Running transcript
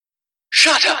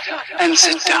Shut up and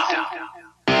sit down.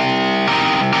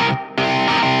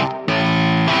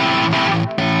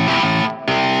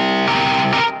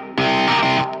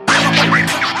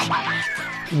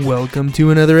 Welcome to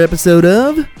another episode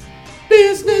of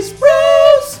Business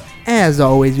Bros. As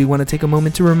always, we want to take a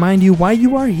moment to remind you why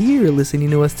you are here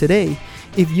listening to us today.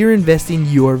 If you're investing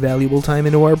your valuable time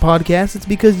into our podcast, it's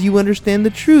because you understand the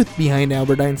truth behind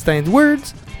Albert Einstein's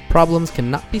words. Problems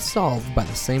cannot be solved by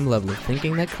the same level of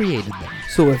thinking that created them.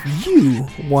 So if you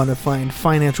want to find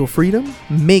financial freedom,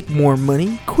 make more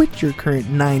money, quit your current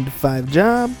 9-to-5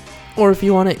 job, Or if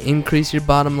you want to increase your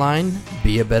bottom line,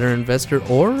 be a better investor,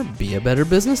 or be a better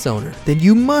business owner, then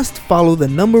you must follow the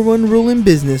number one rule in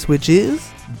business, which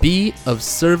is be of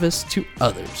service to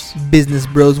others. Business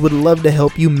Bros would love to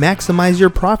help you maximize your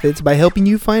profits by helping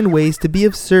you find ways to be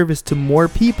of service to more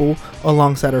people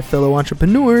alongside our fellow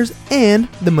entrepreneurs and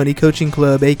the Money Coaching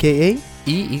Club, aka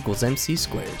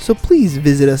E=MC². So please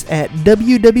visit us at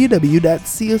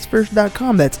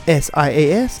www.seeusfirst.com. That's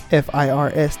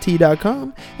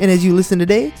SIASFIRST.com. And as you listen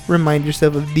today, remind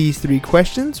yourself of these 3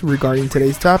 questions regarding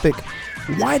today's topic.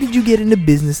 Why did you get into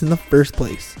business in the first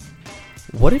place?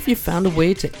 What if you found a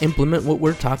way to implement what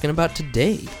we're talking about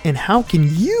today? And how can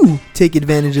you take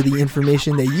advantage of the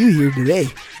information that you hear today?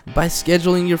 By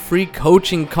scheduling your free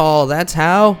coaching call. That's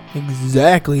how.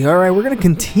 Exactly. All right, we're going to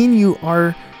continue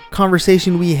our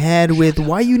conversation we had with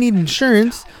why you need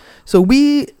insurance. So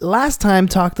we last time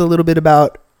talked a little bit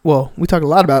about, we talked a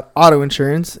lot about auto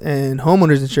insurance and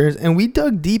homeowners insurance, and we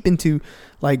dug deep into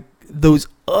like those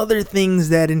other things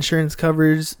that insurance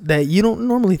covers that you don't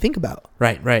normally think about.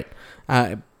 Right.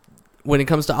 When it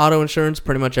comes to auto insurance,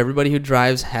 pretty much everybody who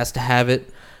drives has to have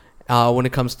it. When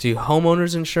it comes to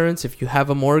homeowners insurance, if you have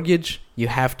a mortgage, you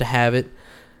have to have it.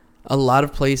 A lot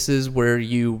of places where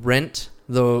you rent,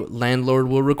 the landlord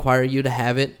will require you to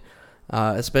have it,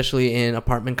 especially in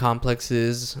apartment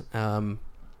complexes.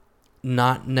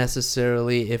 Not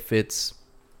necessarily if it's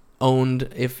owned.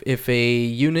 If a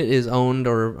unit is owned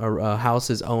or a house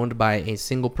is owned by a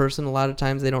single person, a lot of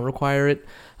times they don't require it,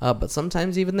 but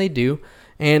sometimes even they do.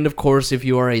 And of course, if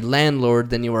you are a landlord,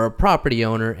 then you are a property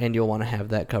owner, and you'll want to have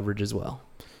that coverage as well.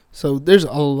 So there's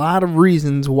a lot of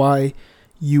reasons why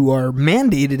you are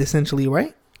mandated, essentially,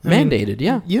 right?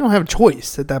 Yeah. You don't have a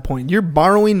choice at that point. You're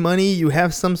borrowing money. You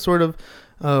have some sort of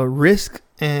risk,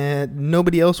 and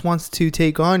nobody else wants to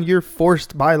take on. You're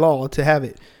forced by law to have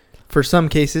it for some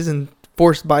cases, and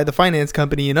forced by the finance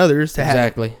company and others to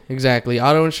have it. Exactly.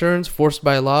 Auto insurance, forced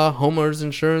by law. Homeowners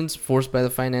insurance, forced by the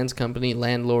finance company,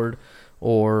 landlord,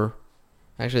 or...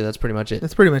 Actually, that's pretty much it.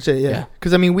 That's pretty much it, yeah.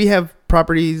 Because, we have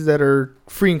properties that are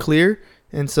free and clear,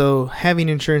 and so having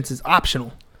insurance is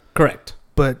optional. Correct.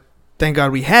 But thank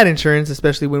God we had insurance,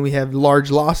 especially when we have large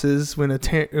losses when a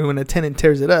tenant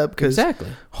tears it up. Exactly.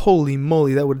 Holy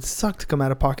moly, that would suck to come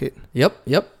out of pocket. Yep.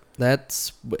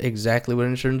 That's exactly what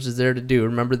insurance is there to do.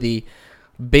 Remember, the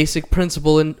basic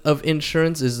principle of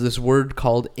insurance is this word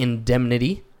called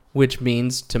indemnity, which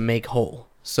means to make whole.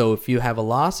 So if you have a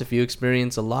loss, if you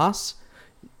experience a loss,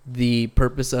 the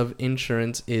purpose of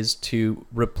insurance is to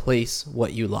replace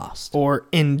what you lost. Or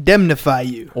indemnify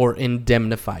you.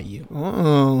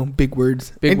 Oh, big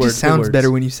words. It just sounds better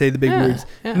when you say the big words.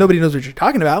 Yeah. Nobody knows what you're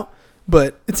talking about,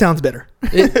 but it sounds better.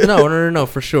 No,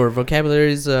 for sure.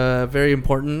 Vocabulary is very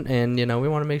important, and we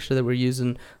want to make sure that we're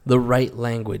using the right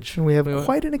language. And we have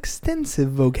quite an extensive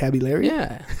vocabulary.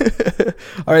 Yeah.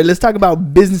 All right, let's talk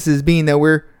about businesses, being that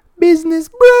we're business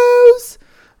bros,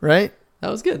 right? That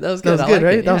was good, right?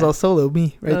 Yeah. That was all solo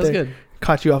me right there. That was good.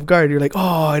 Caught you off guard. You're like,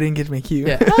 oh, I didn't get to my cue.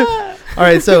 Yeah. All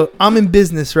right, so I'm in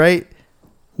business, right?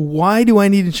 Why do I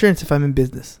need insurance if I'm in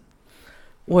business?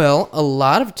 Well, a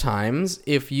lot of times,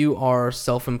 if you are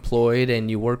self-employed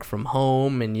and you work from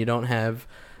home and you don't have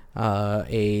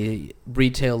a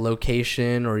retail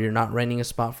location, or you're not renting a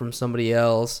spot from somebody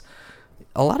else,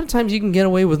 a lot of times you can get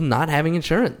away with not having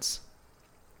insurance.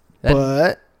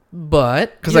 But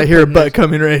because I hear a but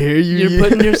coming right here, you're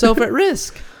putting yourself at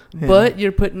risk. Yeah. But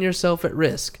you're putting yourself at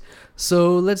risk.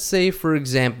 So let's say, for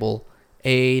example,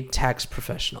 a tax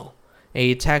professional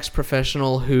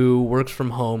who works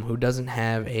from home, who doesn't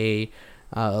have a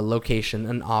location,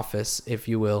 an office, if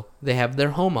you will. They have their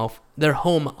home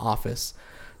office.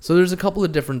 So there's a couple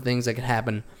of different things that could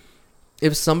happen.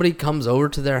 If somebody comes over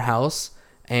to their house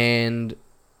and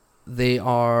they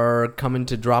are coming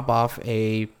to drop off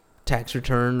a tax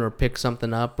return or pick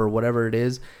something up or whatever it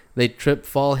is, they trip,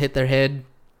 fall, hit their head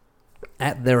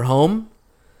at their home.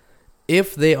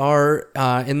 If they are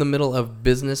in the middle of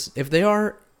business, if they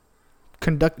are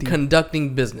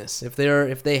conducting business, if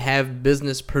they have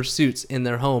business pursuits in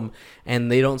their home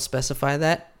and they don't specify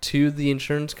that, to the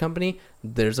insurance company,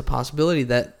 there's a possibility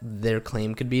that their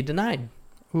claim could be denied.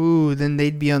 Ooh, then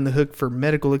they'd be on the hook for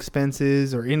medical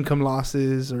expenses or income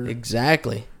losses or...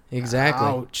 Exactly.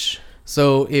 Ouch.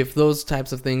 So if those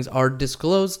types of things are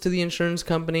disclosed to the insurance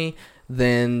company,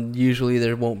 then usually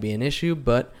there won't be an issue.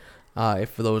 But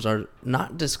if those are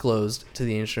not disclosed to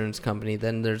the insurance company,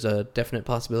 then there's a definite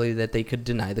possibility that they could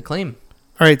deny the claim.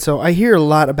 All right, so I hear a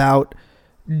lot about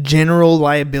general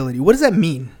liability. What does that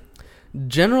mean?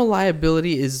 General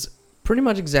liability is pretty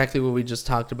much exactly what we just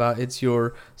talked about. It's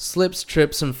your slips,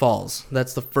 trips, and falls.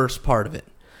 That's the first part of it.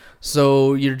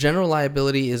 So your general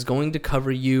liability is going to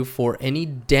cover you for any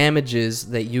damages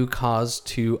that you cause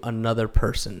to another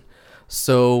person.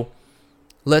 So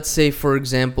let's say, for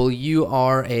example, you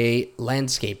are a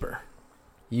landscaper.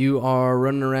 You are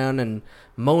running around and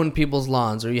mowing people's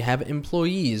lawns, or you have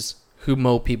employees who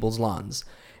mow people's lawns.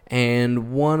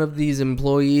 And one of these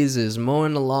employees is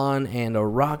mowing the lawn and a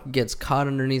rock gets caught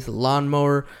underneath the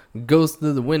lawnmower, goes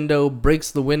through the window,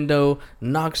 breaks the window,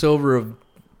 knocks over a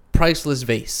priceless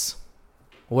vase.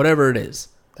 Whatever it is.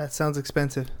 That sounds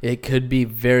expensive. It could be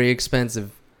very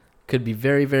expensive. Could be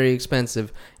very, very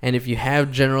expensive. And if you have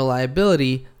general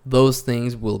liability, those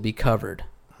things will be covered.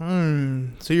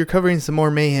 So you're covering some more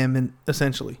mayhem,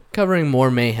 essentially. Covering more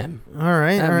mayhem. All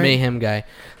right. Mayhem guy.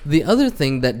 The other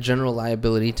thing that general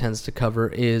liability tends to cover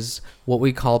is what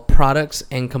we call products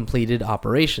and completed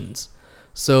operations.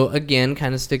 So again,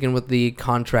 kind of sticking with the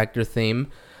contractor theme,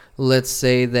 let's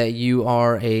say that you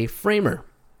are a framer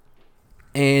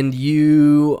and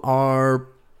you are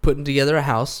putting together a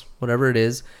house, whatever it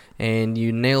is, and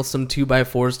you nail some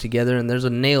 2x4s together and there's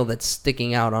a nail that's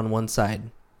sticking out on one side.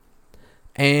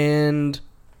 And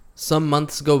some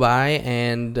months go by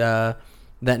and that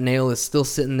nail is still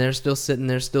sitting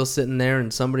there,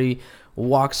 and somebody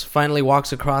finally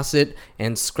walks across it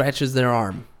and scratches their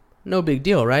arm. No big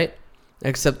deal, right?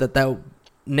 Except that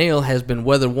nail has been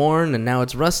weather worn and now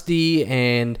it's rusty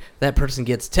and that person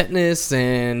gets tetanus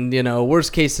and,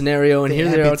 worst case scenario, and here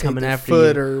they are coming after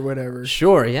foot you. Or whatever.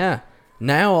 Sure, yeah.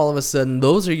 Now all of a sudden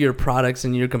those are your products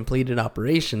and your completed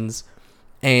operations.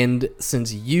 And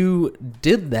since you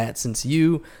did that,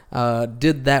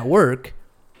 did that work,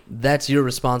 that's your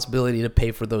responsibility to pay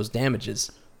for those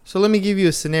damages. So let me give you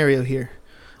a scenario here.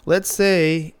 Let's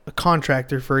say a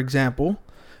contractor, for example,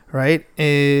 right,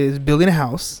 is building a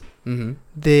house. Mm-hmm.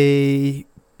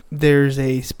 There's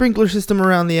a sprinkler system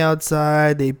around the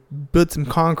outside. They built some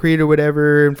concrete or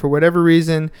whatever, and for whatever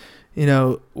reason,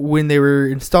 when they were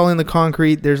installing the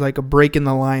concrete, there's like a break in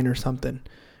the line or something,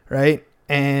 right?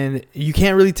 And you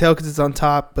can't really tell because it's on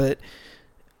top, but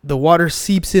the water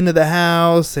seeps into the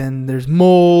house and there's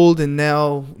mold. And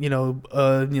now,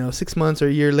 6 months or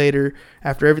a year later,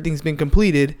 after everything's been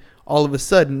completed, all of a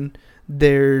sudden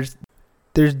there's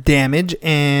damage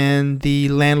and the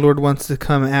landlord wants to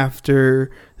come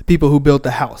after the people who built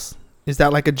the house. Is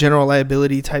that like a general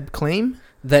liability type claim?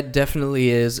 That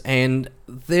definitely is. And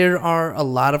there are a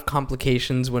lot of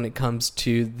complications when it comes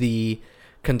to the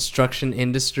construction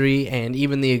industry, and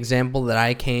even the example that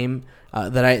I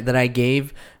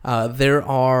gave, there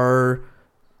are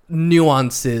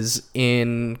nuances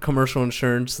in commercial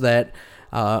insurance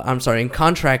in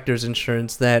contractors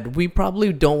insurance that we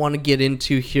probably don't want to get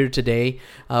into here today.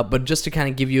 But just to kind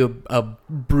of give you a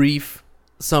brief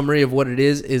summary of what it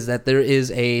is that there is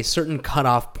a certain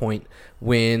cutoff point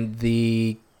when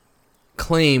the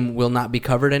claim will not be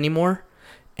covered anymore,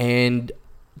 and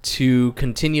to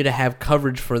continue to have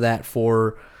coverage for that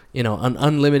for an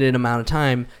unlimited amount of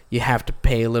time, you have to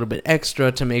pay a little bit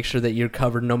extra to make sure that you're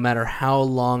covered no matter how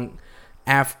long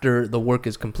after the work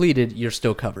is completed, you're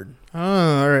still covered.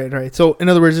 Oh, all right. So in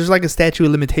other words, there's like a statute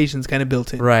of limitations kind of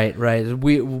built in. Right.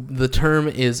 The term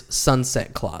is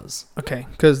sunset clause. Okay,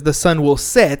 because the sun will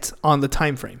set on the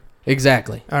time frame.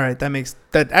 Exactly. All right,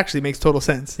 that actually makes total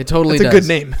sense. It totally does. It's a good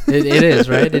name. It is,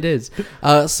 right? It is.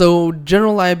 So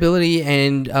general liability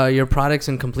and your products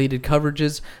and completed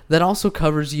coverages, that also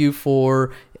covers you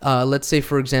for, let's say,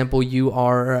 for example, you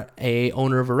are a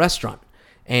owner of a restaurant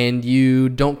and you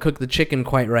don't cook the chicken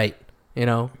quite right.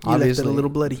 Obviously, left it a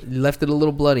little bloody. You left it a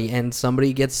little bloody and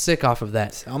somebody gets sick off of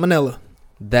that. Salmonella.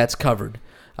 That's covered.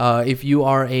 If you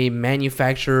are a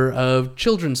manufacturer of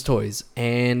children's toys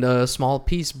and a small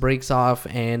piece breaks off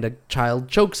and a child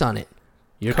chokes on it,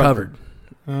 you're covered.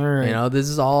 All right. This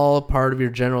is all a part of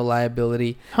your general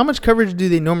liability. How much coverage do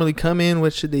they normally come in?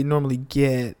 What should they normally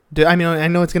get? I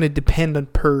know it's going to depend on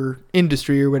per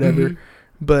industry or whatever,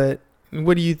 but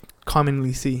what do you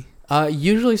commonly see?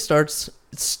 Usually starts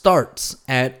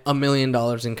at $1 million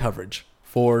in coverage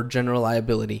for general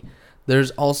liability.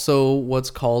 There's also what's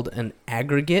called an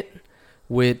aggregate,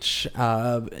 which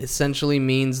essentially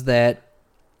means that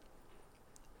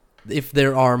if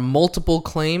there are multiple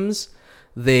claims,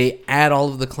 they add all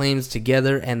of the claims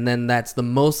together, and then that's the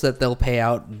most that they'll pay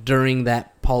out during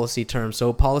that policy term. So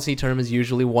a policy term is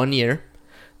usually 1 year.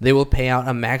 They will pay out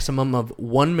a maximum of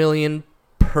 $1 million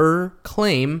per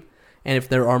claim, and if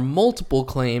there are multiple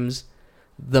claims,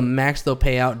 the max they'll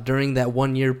pay out during that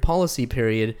 1 year policy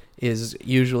period is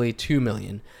usually $2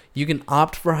 million. You can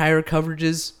opt for higher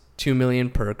coverages, $2 million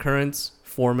per occurrence,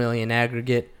 $4 million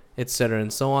aggregate, etc.,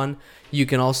 and so on. You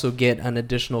can also get an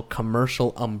additional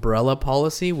commercial umbrella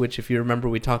policy, which, if you remember,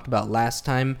 we talked about last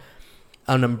time.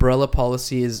 An umbrella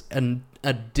policy is an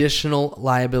additional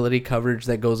liability coverage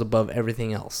that goes above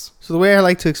everything else. So the way I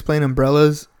like to explain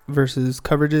umbrellas versus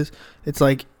coverages, it's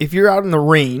like if you're out in the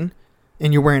rain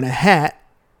and you're wearing a hat,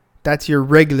 that's your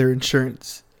regular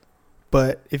insurance.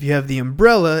 But if you have the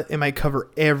umbrella, it might cover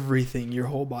everything, your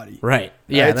whole body. Right.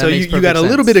 Yeah. Right? So you got a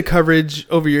little bit of coverage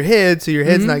over your head, so your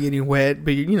head's not getting wet,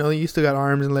 but you still got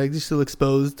arms and legs, you're still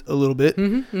exposed a little bit.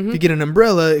 If you get an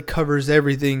umbrella, it covers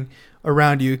everything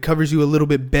around you. It covers you a little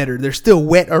bit better. They're still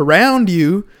wet around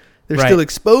you. There's still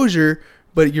exposure,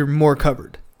 but you're more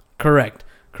covered. Correct.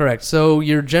 So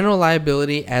your general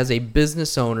liability as a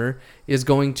business owner is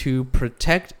going to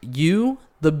protect you,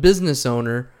 the business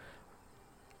owner,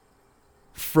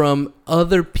 from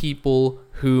other people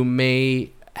who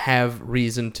may have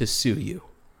reason to sue you.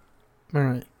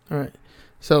 All right.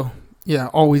 So, yeah,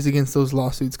 always against those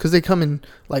lawsuits because they come in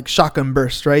like shotgun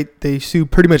bursts, right? They sue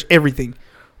pretty much everything.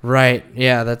 Right.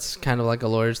 Yeah, that's kind of like a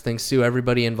lawyer's thing. Sue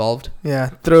everybody involved. Yeah.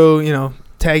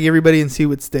 Tag everybody and see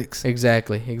what sticks.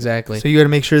 Exactly. So you got to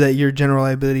make sure that your general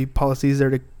liability policy is there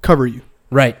to cover you.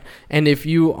 Right. And if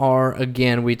you are,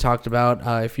 again, we talked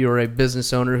about if you're a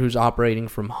business owner who's operating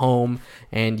from home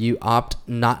and you opt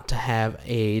not to have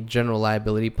a general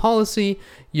liability policy,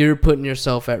 you're putting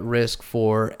yourself at risk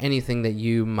for anything that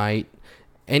you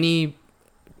any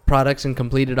products and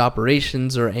completed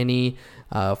operations or any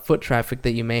foot traffic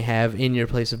that you may have in your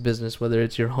place of business, whether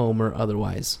it's your home or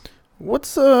otherwise.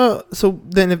 So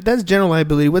then if that's general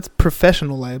liability, what's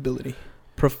professional liability?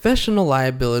 Professional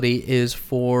liability is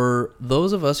for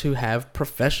those of us who have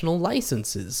professional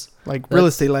licenses. Like real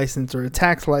estate license or a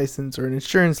tax license or an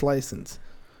insurance license.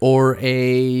 Or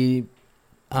a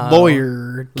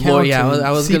lawyer, accountant, yeah, I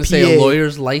was going to say a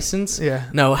lawyer's license. Yeah.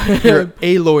 No. You're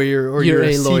a lawyer or you're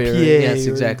a lawyer. CPA. Yes,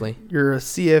 exactly. You're a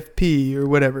CFP or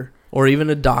whatever. Or even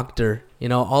a doctor.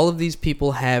 All of these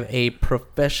people have a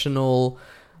professional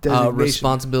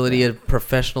responsibility, a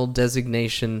professional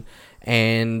designation,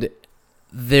 and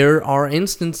there are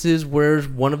instances where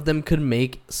one of them could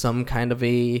make some kind of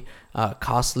a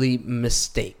costly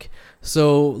mistake.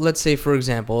 So let's say, for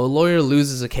example, a lawyer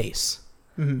loses a case.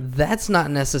 Mm-hmm. That's not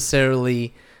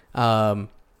necessarily a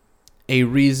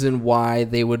reason why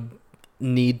they would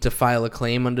need to file a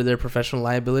claim under their professional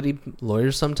liability.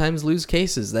 Lawyers sometimes lose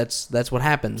cases. That's what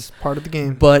happens. Part of the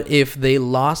game. But if they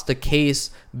lost a case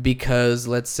because,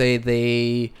 let's say,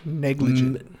 they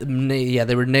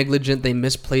were negligent, they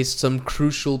misplaced some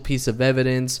crucial piece of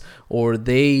evidence, or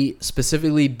they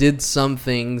specifically did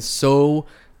something so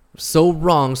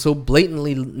wrong, so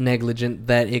blatantly negligent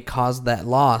that it caused that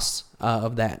loss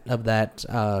of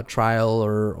that trial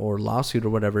or lawsuit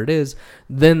or whatever it is,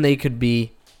 then they could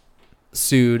be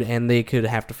sued and they could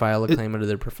have to file a claim under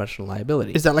their professional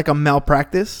liability. Is that like a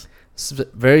malpractice?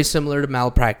 Very similar to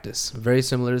malpractice. Very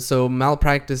similar. So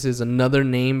malpractice is another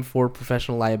name for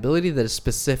professional liability that is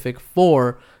specific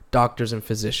for doctors and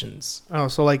physicians. Oh,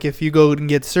 so like if you go and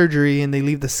get surgery and they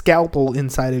leave the scalpel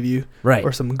inside of you, right,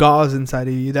 or some gauze inside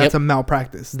of you, that's a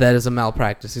malpractice. That is a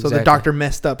malpractice. Exactly. So the doctor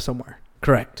messed up somewhere.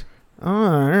 Correct. Oh,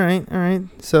 all right.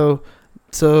 So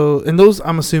and those,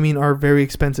 I'm assuming, are very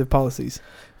expensive policies.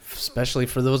 Especially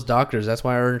for those doctors. That's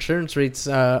why our insurance rates,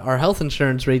 our health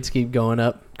insurance rates keep going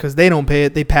up. Because they don't pay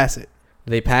it, they pass it.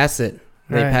 Pass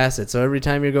it. So every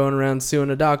time you're going around suing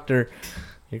a doctor,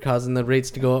 you're causing the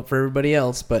rates to go up for everybody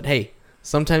else. But hey,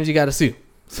 sometimes you got to sue.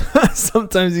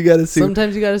 Sometimes you got to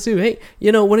sue. Hey,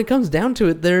 when it comes down to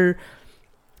it,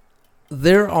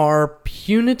 there are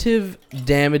punitive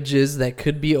damages that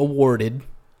could be awarded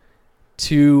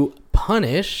to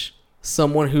punish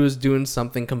someone who is doing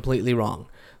something completely wrong.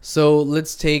 So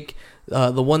let's take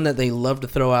the one that they love to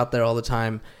throw out there all the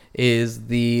time is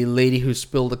the lady who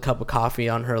spilled a cup of coffee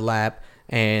on her lap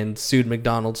and sued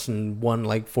McDonald's and won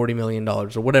like $40 million or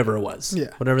whatever it was. Yeah.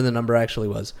 Whatever the number actually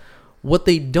was. What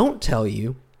they don't tell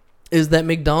you is that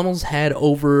McDonald's had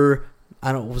over,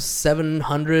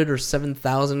 700 or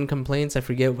 7,000 complaints. I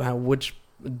forget which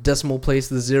decimal place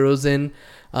the zero's in.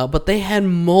 But they had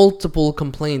multiple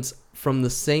complaints from the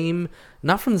same,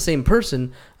 not from the same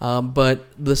person, but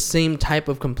the same type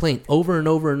of complaint over and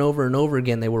over and over and over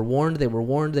again. They were warned, they were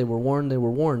warned, they were warned, they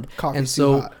were warned. Coffee's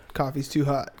too hot. Coffee's too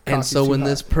hot. And so when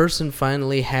this person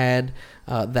finally had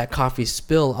that coffee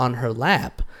spill on her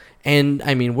lap, and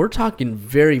I mean, we're talking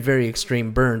very, very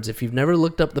extreme burns. If you've never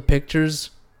looked up the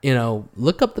pictures,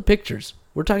 look up the pictures.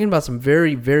 We're talking about some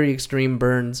very, very extreme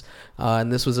burns.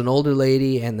 And this was an older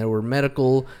lady, and there were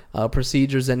medical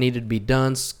procedures that needed to be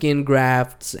done, skin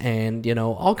grafts, and,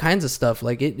 all kinds of stuff.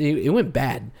 Like, it went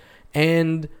bad.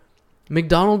 And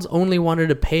McDonald's only wanted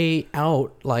to pay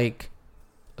out, like,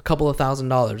 a couple of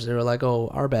 $1,000s. They were like, oh,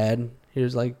 our bad.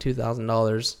 Here's, like,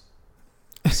 $2,000.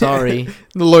 Sorry.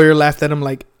 The lawyer laughed at him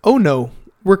like, oh, no.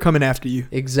 We're coming after you.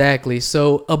 Exactly.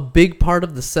 So a big part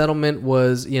of the settlement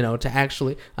was, to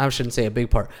actually, I shouldn't say a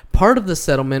big part. Part of the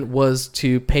settlement was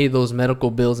to pay those medical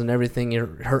bills and everything,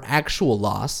 her actual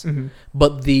loss. Mm-hmm.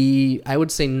 But I would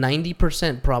say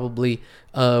 90% probably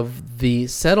of the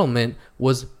settlement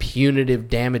was punitive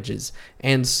damages.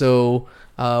 And so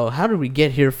how did we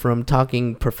get here from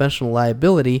talking professional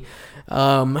liability?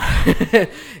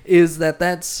 Is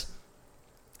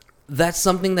that's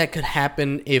something that could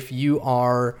happen if you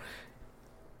are,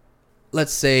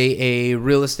 let's say, a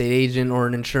real estate agent or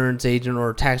an insurance agent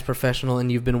or a tax professional,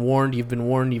 and you've been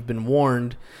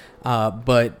warned,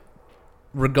 but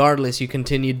regardless, you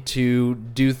continued to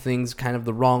do things kind of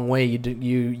the wrong way.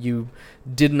 You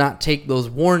did not take those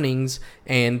warnings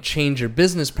and change your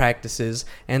business practices,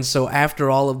 and so after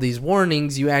all of these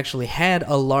warnings, you actually had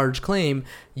a large claim.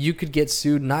 You could get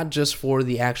sued not just for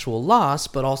the actual loss,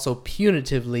 but also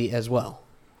punitively as well.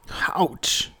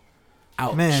 Ouch.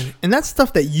 Man, and that's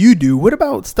stuff that you do. What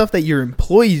about stuff that your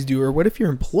employees do, or what if your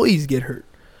employees get hurt?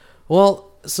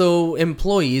 Well, so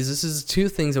employees, this is two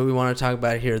things that we want to talk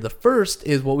about here. The first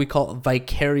is what we call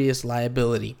vicarious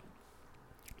liability.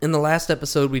 In the last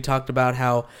episode, we talked about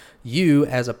how you,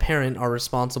 as a parent, are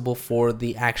responsible for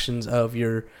the actions of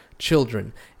your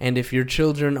children. And if your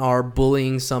children are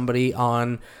bullying somebody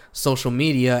on social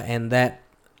media and that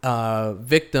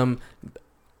victim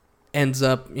ends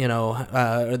up,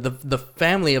 the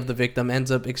family of the victim ends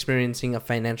up experiencing a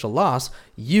financial loss,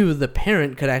 you, the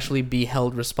parent, could actually be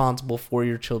held responsible for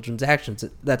your children's actions.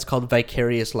 That's called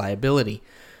vicarious liability.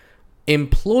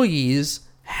 Employees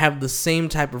have the same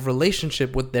type of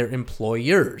relationship with their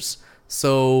employers.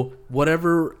 So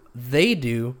whatever they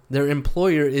do, their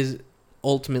employer is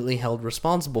ultimately held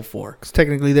responsible for. Because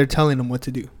technically they're telling them what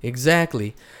to do.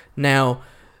 Exactly. Now,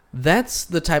 that's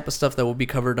the type of stuff that will be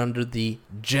covered under the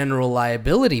general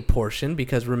liability portion,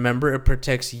 because remember, it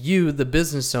protects you, the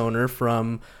business owner,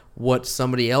 from what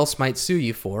somebody else might sue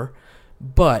you for.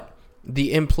 But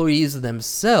the employees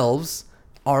themselves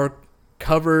are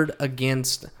covered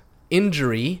against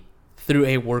injury through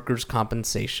a workers'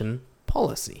 compensation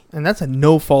policy. And that's a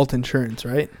no-fault insurance,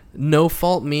 right? No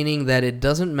fault, meaning that it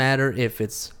doesn't matter if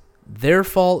it's their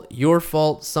fault, your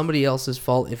fault, somebody else's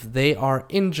fault. If they are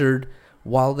injured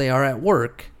while they are at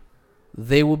work,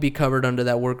 they will be covered under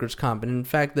that workers' comp. And in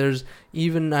fact, there's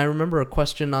even, I remember a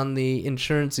question on the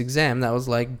insurance exam that was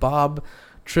like, Bob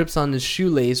trips on his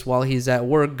shoelace while he's at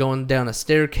work going down a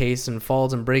staircase and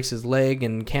falls and breaks his leg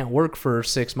and can't work for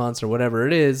 6 months or whatever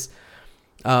it is.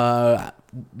 What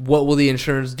will the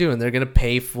insurance do? And they're going to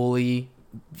pay fully.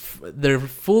 They're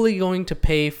fully going to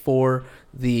pay for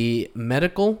the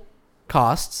medical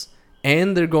costs,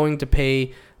 and they're going to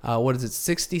pay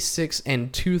 66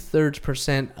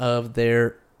 2/3% of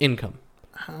their income.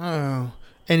 Oh,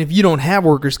 and if you don't have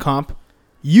workers' comp,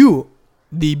 you,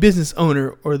 the business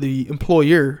owner or the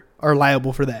employer, are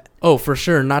liable for that. Oh, for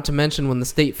sure. Not to mention, when the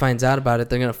state finds out about it,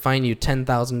 they're going to fine you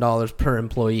 $10,000 per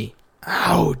employee.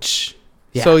 Ouch.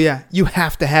 Yeah. So yeah, you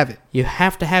have to have it. You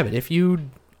have to have it. If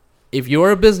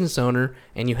you're a business owner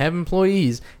and you have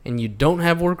employees and you don't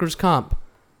have workers' comp,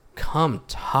 come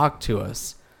talk to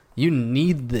us. You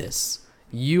need this.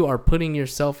 You are putting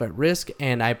yourself at risk,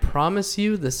 and I promise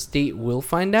you the state will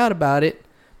find out about it,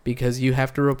 because you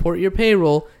have to report your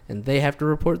payroll and they have to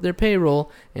report their payroll,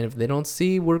 and if they don't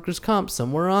see workers' comp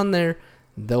somewhere on there,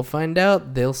 they'll find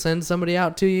out. They'll send somebody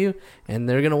out to you, and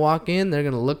they're going to walk in, they're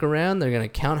going to look around, they're going to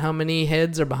count how many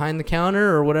heads are behind the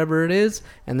counter or whatever it is,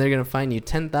 and they're going to fine you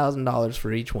 $10,000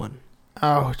 for each one.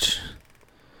 Ouch.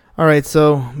 All right,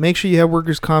 so make sure you have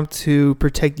workers' comp to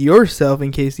protect yourself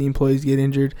in case the employees get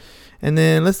injured. And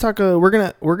then let's talk. We're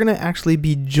gonna actually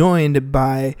be joined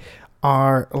by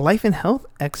our life and health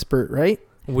expert, right?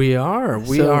 We are.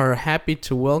 We are happy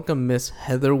to welcome Miss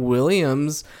Heather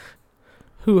Williams,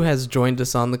 who has joined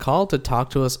us on the call to talk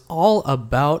to us all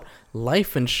about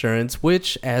life insurance,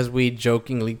 which, as we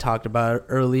jokingly talked about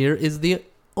earlier, is the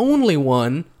only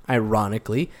one,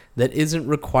 ironically, that isn't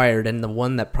required and the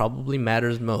one that probably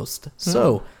matters most.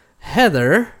 So,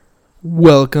 Heather,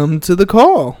 Welcome to the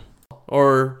call.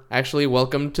 or actually,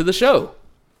 welcome to the show.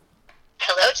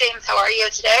 Hello, James. How are you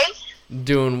today?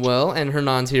 Doing well, and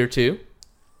Hernan's here too.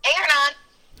 Hey, Hernan.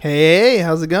 Hey,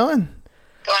 how's it going?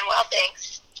 Going well,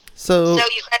 thanks. So, So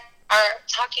you guys are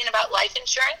talking about life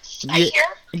insurance, I Ye- hear?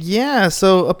 yeah,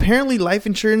 so apparently life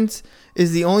insurance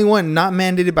is the only one not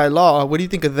mandated by law. What do you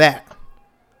think of that?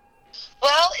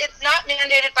 Well, it's not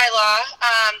mandated by law.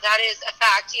 That is a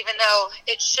fact, even though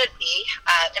it should be,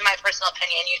 in my personal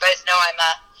opinion. You guys know I'm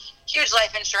a huge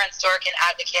life insurance dork and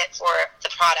advocate for the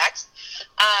product.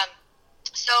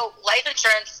 So life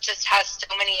insurance just has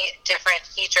so many different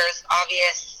features.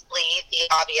 Obviously, the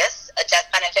obvious, a death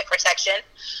benefit protection.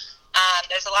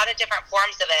 There's a lot of different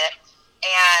forms of it.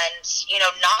 And,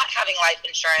 not having life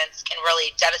insurance can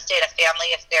really devastate a family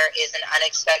if there is an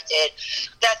unexpected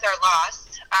death or loss,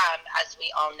 as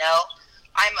we all know.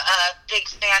 I'm a big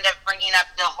fan of bringing up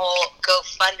the whole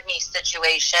GoFundMe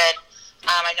situation.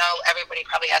 I know everybody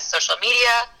probably has social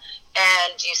media,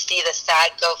 and you see the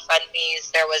sad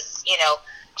GoFundMes. There was,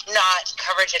 not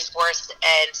coverage enforced,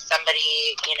 and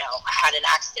somebody, had an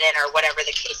accident or whatever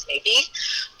the case may be.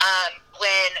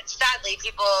 When sadly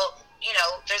people,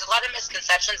 there's a lot of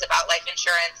misconceptions about life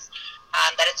insurance,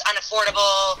 that it's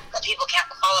unaffordable, that people can't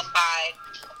qualify,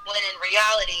 when in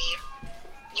reality,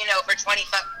 for $20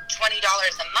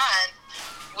 a month,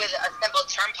 with a simple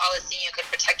term policy, you could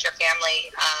protect your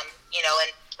family, and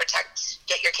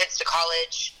get your kids to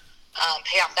college,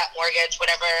 pay off that mortgage,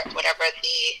 whatever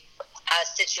the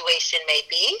situation may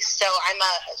be. So I'm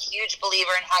a huge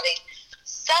believer in having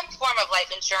some form of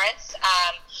life insurance.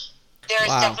 There's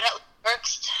definitely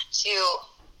perks to,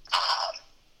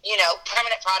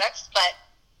 permanent products, but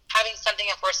having something,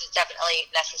 of course, is definitely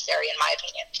necessary in my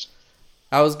opinion.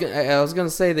 I was gonna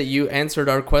say that you answered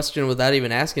our question without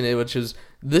even asking it, which is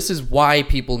this is why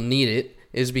people need it,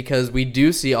 is because we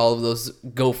do see all of those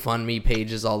GoFundMe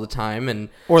pages all the time, and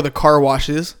Or the car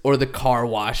washes. or the car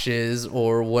washes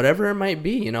or whatever it might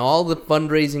be. All the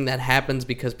fundraising that happens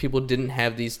because people didn't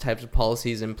have these types of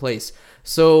policies in place.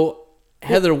 So,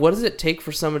 Heather, what does it take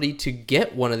for somebody to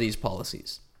get one of these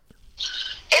policies?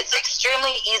 It's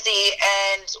extremely easy,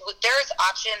 and there's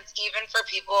options even for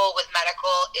people with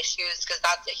medical issues, because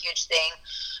that's a huge thing.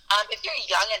 If you're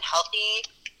young and healthy,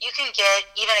 you can get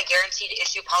even a guaranteed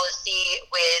issue policy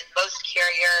with most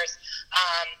carriers.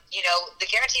 The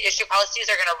guaranteed issue policies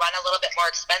are going to run a little bit more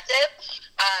expensive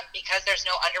because there's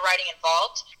no underwriting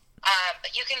involved.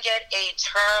 But you can get a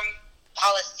term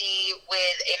policy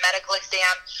with a medical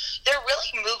exam. They're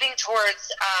really moving towards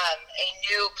a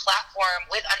new platform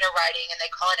with underwriting, and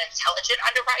they call it intelligent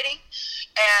underwriting.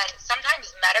 And sometimes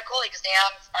medical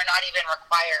exams are not even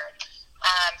required.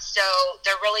 So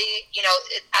they're really,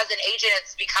 as an agent,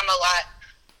 it's become a lot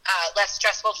less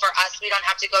stressful for us. We don't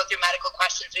have to go through medical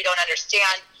questions we don't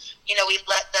understand. We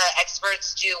let the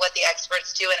experts do what the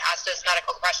experts do and ask those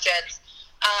medical questions.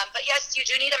 But yes, you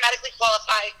do need to medically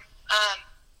qualify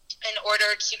in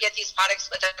order to get these products,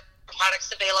 but there are products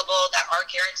available that are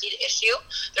guaranteed issue.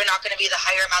 They're not going to be the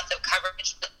higher amounts of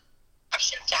coverage, but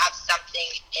options to have something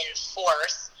in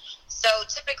force. So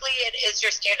typically it is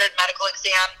your standard medical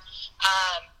exam.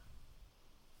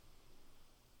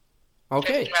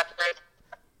 Okay.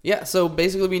 Yeah, so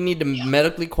basically we need to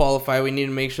medically qualify. We need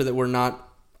to make sure that we're not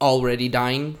already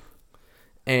dying.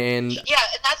 And yeah,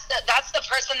 and that's the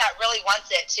person that really wants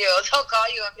it too. They'll call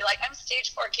you and be like, "I'm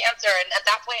stage 4 cancer," and at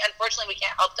that point, unfortunately, we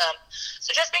can't help them.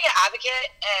 So just being an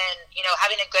advocate and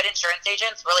having a good insurance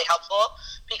agent is really helpful,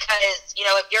 because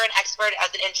if you're an expert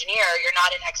as an engineer, you're not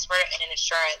an expert in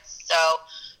insurance. So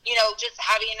just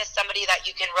having somebody that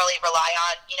you can really rely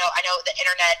on. I know the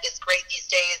internet is great these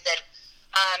days and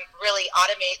really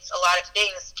automates a lot of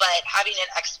things, but having an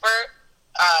expert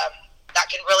that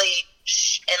can really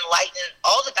enlighten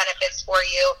all the benefits for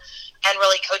you and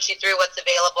really coach you through what's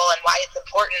available and why it's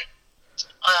important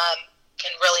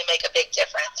can really make a big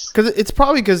difference. Because it's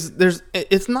probably because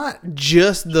it's not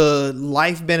just the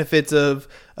life benefits of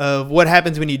what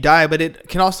happens when you die, but it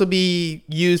can also be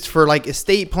used for like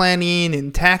estate planning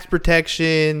and tax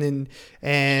protection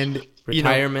and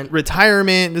retirement.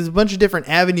 There's a bunch of different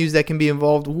avenues that can be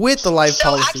involved with the life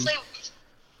policy. Actually,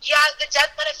 yeah, the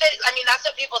death benefit, that's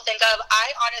what people think of.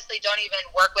 I honestly don't even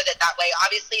work with it that way.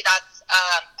 Obviously, that's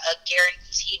a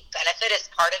guaranteed benefit as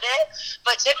part of it.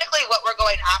 But typically what we're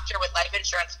going after with life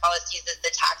insurance policies is the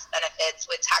tax benefits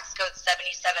with tax code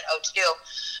 7702.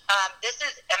 This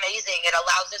is amazing. It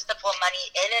allows us to pull money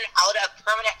in and out of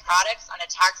permanent products on a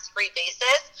tax-free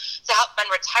basis to help fund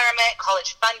retirement,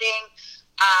 college funding,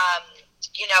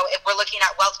 if we're looking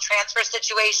at wealth transfer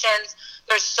situations,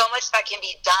 there's so much that can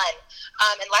be done.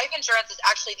 And life insurance is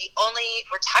actually the only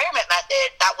retirement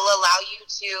method that will allow you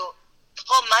to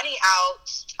pull money out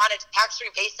on a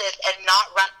tax-free basis and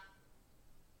not run.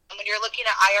 And when you're looking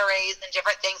at IRAs and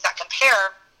different things that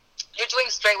compare, you're doing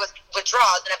straight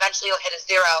withdrawals, and eventually you'll hit a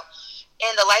zero.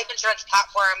 In the life insurance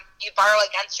platform, you borrow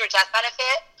against your death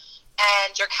benefit,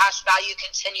 and your cash value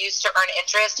continues to earn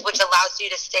interest, which allows you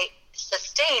to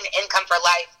sustain income for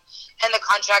life. And the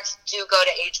contracts do go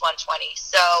to age 120.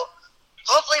 So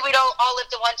hopefully we don't all live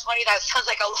to 120. That sounds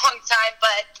like a long time,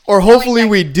 but... Or hopefully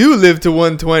we do live to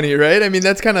 120, right? I mean,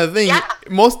 that's kind of the thing. Yeah.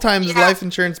 Most times life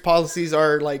insurance policies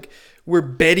are like, we're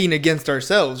betting against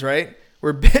ourselves, right?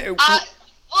 Well,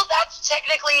 that's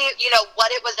technically,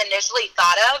 what it was initially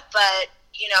thought of, but,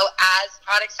 as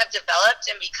products have developed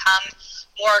and become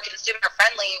more consumer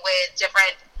friendly with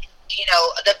different,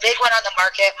 the big one on the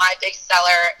market, my big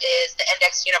seller is the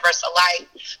Index Universal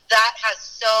Life. That has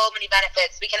so many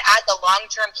benefits. We can add the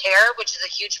long-term care, which is a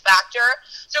huge factor.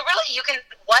 So really,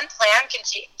 one plan can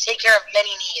take care of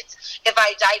many needs. If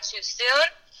I die too soon,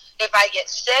 if I get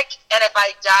sick, and if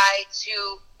I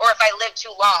or if I live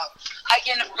too long, I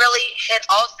can really hit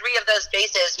all three of those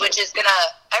bases, which is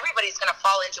everybody's gonna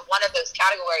fall into one of those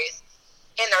categories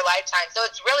in their lifetime. So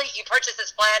it's really, you purchase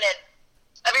this plan, and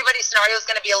everybody's scenario is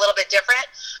going to be a little bit different,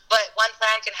 but one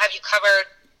plan can have you covered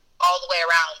all the way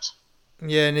around.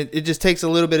 Yeah, and it just takes a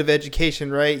little bit of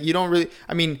education, right? You don't really,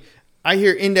 I mean, I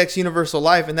hear Index Universal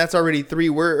Life, and that's already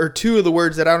two of the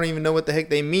words that I don't even know what the heck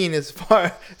they mean as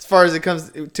far as it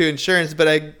comes to insurance, but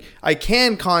I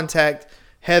can contact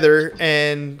Heather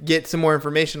and get some more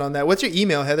information on that. What's your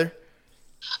email, Heather?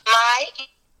 My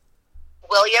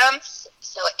Williams,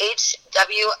 so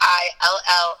HWILLIAMS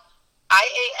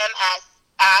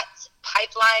at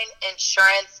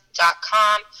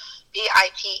pipelineinsurance.com,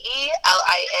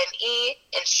 BIPELINE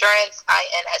insurance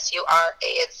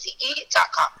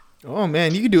INSURANCE.com. Oh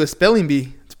man, you could do a spelling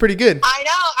bee. It's pretty good. I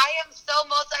know. I am so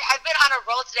I've been on a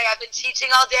roll today. I've been teaching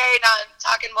all day. Now I'm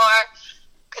talking more.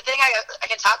 Good thing I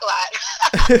can talk a lot.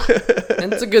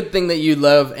 And it's a good thing that you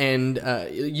love, and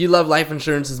you love life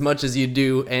insurance as much as you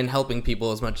do, and helping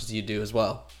people as much as you do as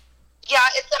well. Yeah,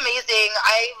 it's amazing.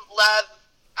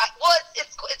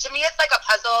 To me, it's like a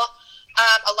puzzle.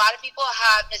 A lot of people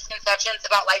have misconceptions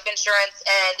about life insurance,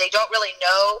 and they don't really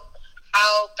know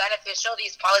how beneficial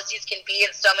these policies can be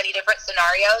in so many different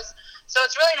scenarios. So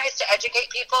it's really nice to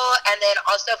educate people and then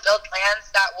also build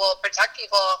plans that will protect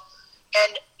people.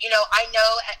 And, I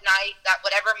know at night that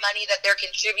whatever money that they're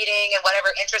contributing and whatever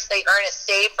interest they earn is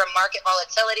saved from market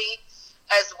volatility,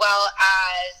 as well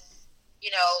as,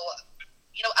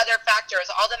 other factors.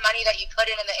 All the money that you put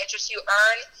in and the interest you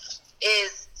earn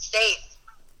is safe.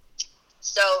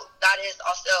 So that is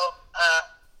also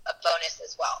a bonus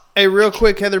as well. Hey, real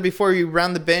quick, Heather, before you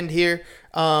round the bend here,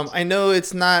 I know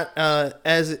it's not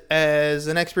as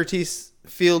an expertise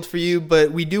field for you,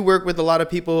 but we do work with a lot of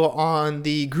people on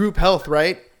the group health,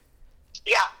 right?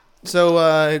 Yeah.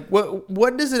 So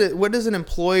what does an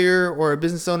employer or a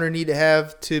business owner need to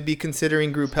have to be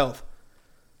considering group health?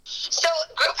 So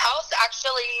group health,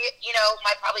 actually,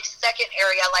 my probably second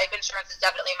area. Life insurance is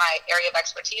definitely my area of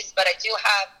expertise, but I do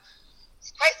have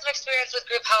quite some experience with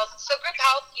group health. So group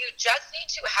health, you just need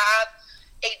to have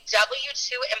a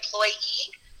W-2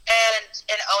 employee and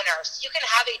an owner. So you can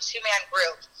have a two-man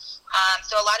group.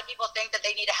 So a lot of people think that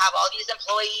they need to have all these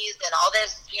employees and all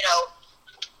this,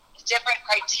 different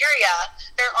criteria.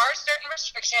 There are certain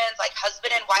restrictions like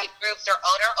husband and wife groups or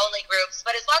owner-only groups,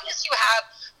 but as long as you have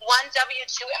one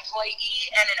W-2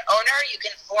 employee and an owner, you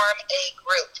can form a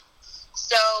group.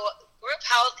 So group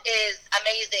health is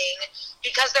amazing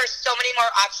because there's so many more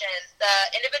options.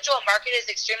 The individual market is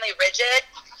extremely rigid.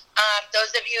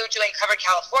 Those of you doing Covered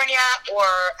California or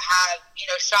have,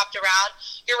 shopped around,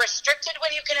 you're restricted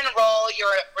when you can enroll.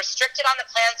 You're restricted on the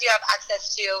plans you have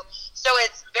access to. So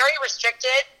it's very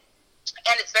restricted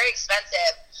and it's very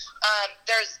expensive.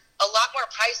 There's a lot more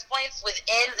price points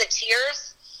within the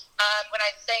tiers. When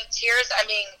I'm saying tiers, I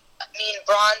mean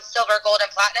bronze, silver, gold, and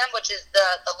platinum, which is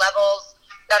the levels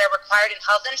that are required in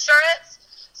health insurance.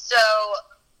 So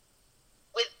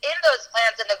within those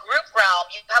plans in the group realm,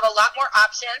 you have a lot more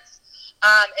options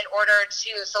in order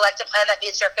to select a plan that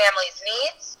meets your family's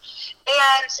needs.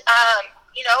 And,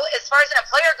 as far as an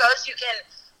employer goes, you can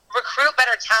recruit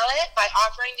better talent by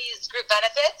offering these group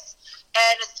benefits.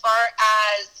 And as far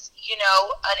as,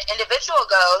 an individual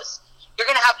goes, you're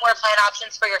going to have more plan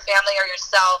options for your family or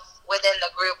yourself within the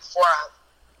group forum.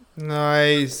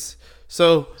 Nice.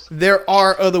 So there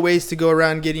are other ways to go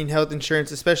around getting health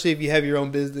insurance, especially if you have your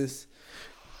own business.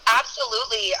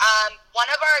 Absolutely. one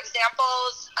of our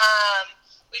examples,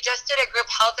 we just did a group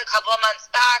health a couple of months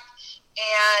back,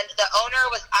 and the owner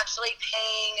was actually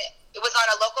paying, it was on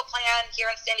a local plan here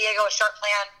in San Diego, a short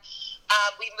plan.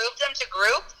 We moved them to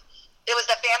group. It was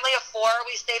a family of 4.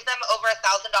 We saved them over $1,000 a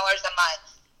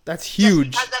month. That's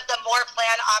huge. Just because of the more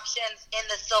plan options in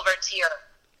the silver tier.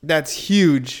 That's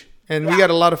huge. And we got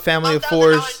a lot of family of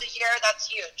 4s. $1,000 a year, that's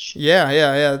huge.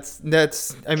 Yeah.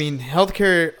 That's. I mean,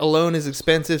 healthcare alone is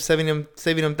expensive. Saving them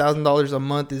 $1,000 a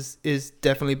month is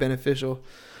definitely beneficial.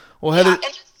 Well, Heather. And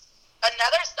just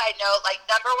another side note, like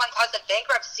number 1 cause of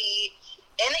bankruptcy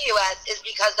in the U.S. is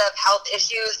because of health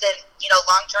issues and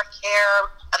long-term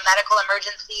care, a medical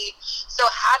emergency. So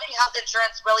having health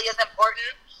insurance really is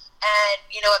important. And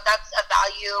if that's a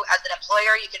value as an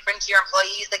employer you can bring to your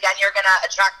employees, again, you're going to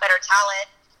attract better talent,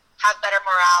 have better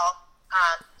morale.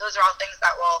 Those are all things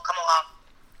that will come along.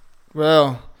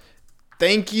 Well,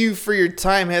 thank you for your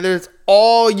time, Heather. It's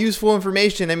all useful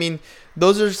information. I mean,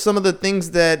 those are some of the things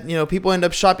that, people end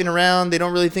up shopping around. They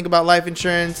don't really think about life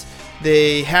insurance.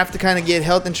 They have to kind of get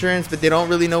health insurance, but they don't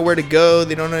really know where to go.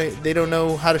 They don't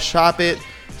know how to shop it.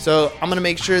 So I'm going to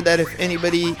make sure that if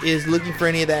anybody is looking for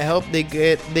any of that help, they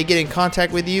get in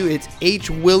contact with you. It's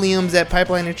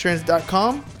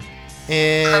hwilliams@pipelineinsurance.com.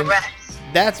 And Correct.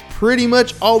 That's pretty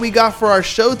much all we got for our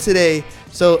show today.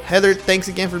 So, Heather, thanks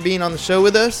again for being on the show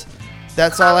with us.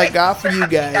 That's all I got for you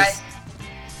guys.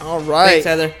 All right. Thanks,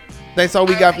 Heather. That's all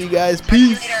we got for you guys.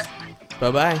 Peace. Later.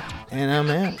 Bye-bye. And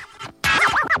I'm out.